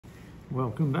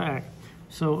Welcome back.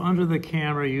 So under the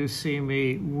camera, you see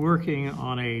me working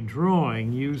on a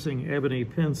drawing using ebony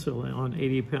pencil on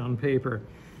 80-pound paper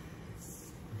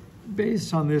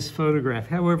based on this photograph.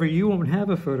 However, you won't have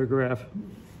a photograph.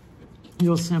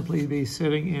 You'll simply be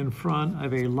sitting in front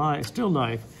of a still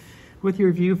life with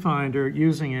your viewfinder,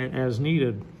 using it as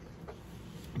needed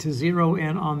to zero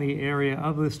in on the area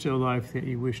of the still life that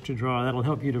you wish to draw. That'll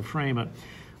help you to frame it.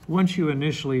 Once you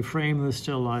initially frame the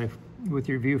still life with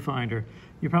your viewfinder,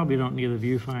 you probably don't need the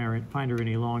viewfinder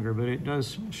any longer, but it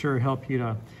does sure help you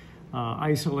to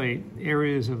isolate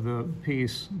areas of the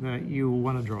piece that you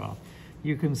want to draw.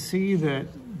 You can see that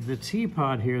the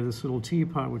teapot here, this little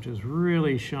teapot, which is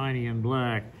really shiny and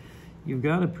black, you've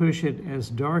got to push it as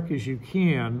dark as you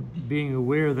can, being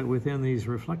aware that within these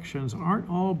reflections aren't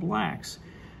all blacks.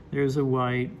 There's a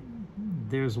white,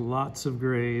 there's lots of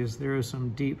grays, there are some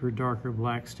deeper, darker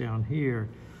blacks down here,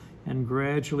 and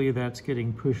gradually that's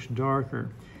getting pushed darker.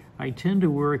 I tend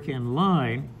to work in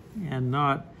line and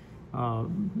not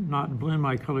blend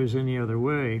my colors any other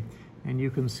way, and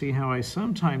you can see how I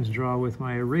sometimes draw with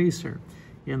my eraser,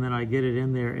 and then I get it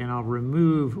in there and I'll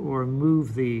remove or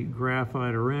move the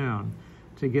graphite around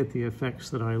to get the effects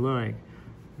that I like.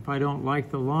 If I don't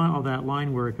like all that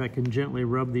line work, I can gently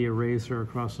rub the eraser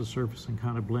across the surface and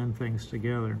kind of blend things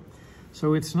together.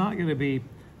 So it's not going to be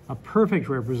a perfect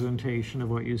representation of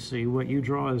what you see. What you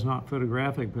draw is not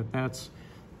photographic, but that's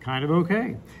kind of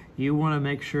okay. You want to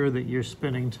make sure that you're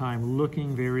spending time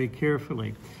looking very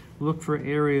carefully. Look for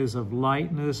areas of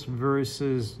lightness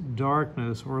versus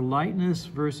darkness, or lightness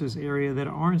versus area that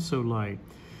aren't so light.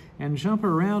 And jump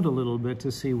around a little bit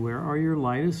to see where are your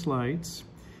lightest lights.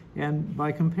 And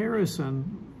by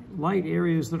comparison, light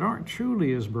areas that aren't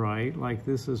truly as bright, like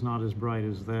this is not as bright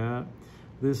as that,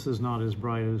 this is not as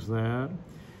bright as that,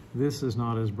 this is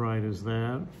not as bright as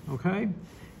that, okay?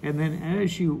 And then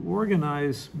as you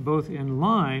organize both in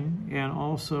line and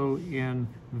also in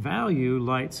value,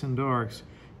 lights and darks,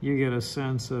 you get a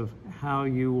sense of how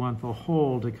you want the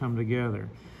whole to come together.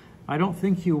 I don't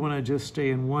think you want to just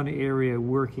stay in one area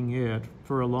working it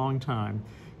for a long time.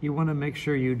 You want to make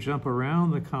sure you jump around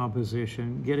the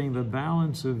composition, getting the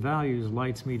balance of values,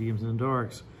 lights, mediums, and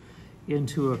darks,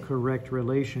 into a correct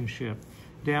relationship.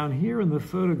 Down here in the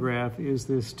photograph is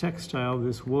this textile,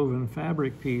 this woven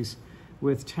fabric piece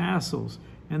with tassels.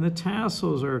 And the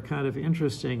tassels are kind of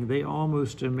interesting. They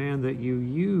almost demand that you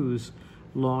use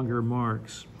longer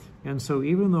marks. And so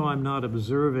even though I'm not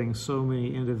observing so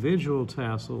many individual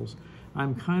tassels,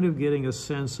 I'm kind of getting a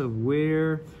sense of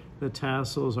where the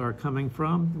tassels are coming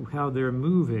from, how they're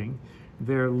moving,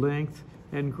 their length,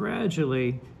 and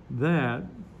gradually that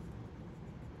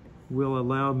will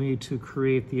allow me to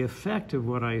create the effect of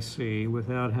what I see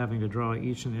without having to draw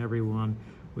each and every one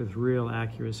with real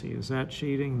accuracy. Is that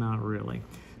cheating? Not really.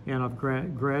 And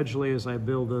gradually as I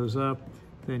build those up,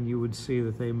 then you would see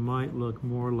that they might look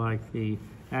more like the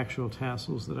actual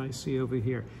tassels that I see over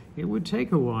here. It would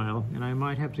take a while, and I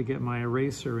might have to get my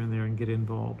eraser in there and get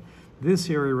involved.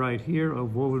 This area right here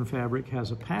of woven fabric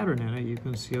has a pattern in it, you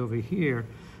can see over here,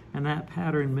 and that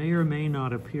pattern may or may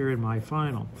not appear in my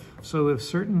final. So if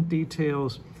certain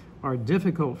details are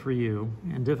difficult for you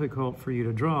and difficult for you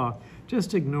to draw,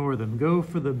 just ignore them. Go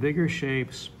for the bigger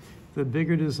shapes, the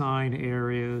bigger design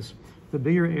areas, the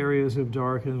bigger areas of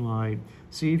dark and light.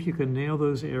 See if you can nail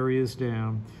those areas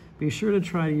down. Be sure to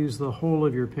try to use the whole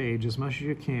of your page as much as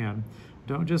you can.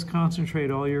 Don't just concentrate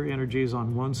all your energies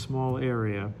on one small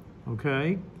area,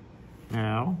 okay?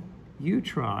 Now, you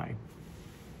try.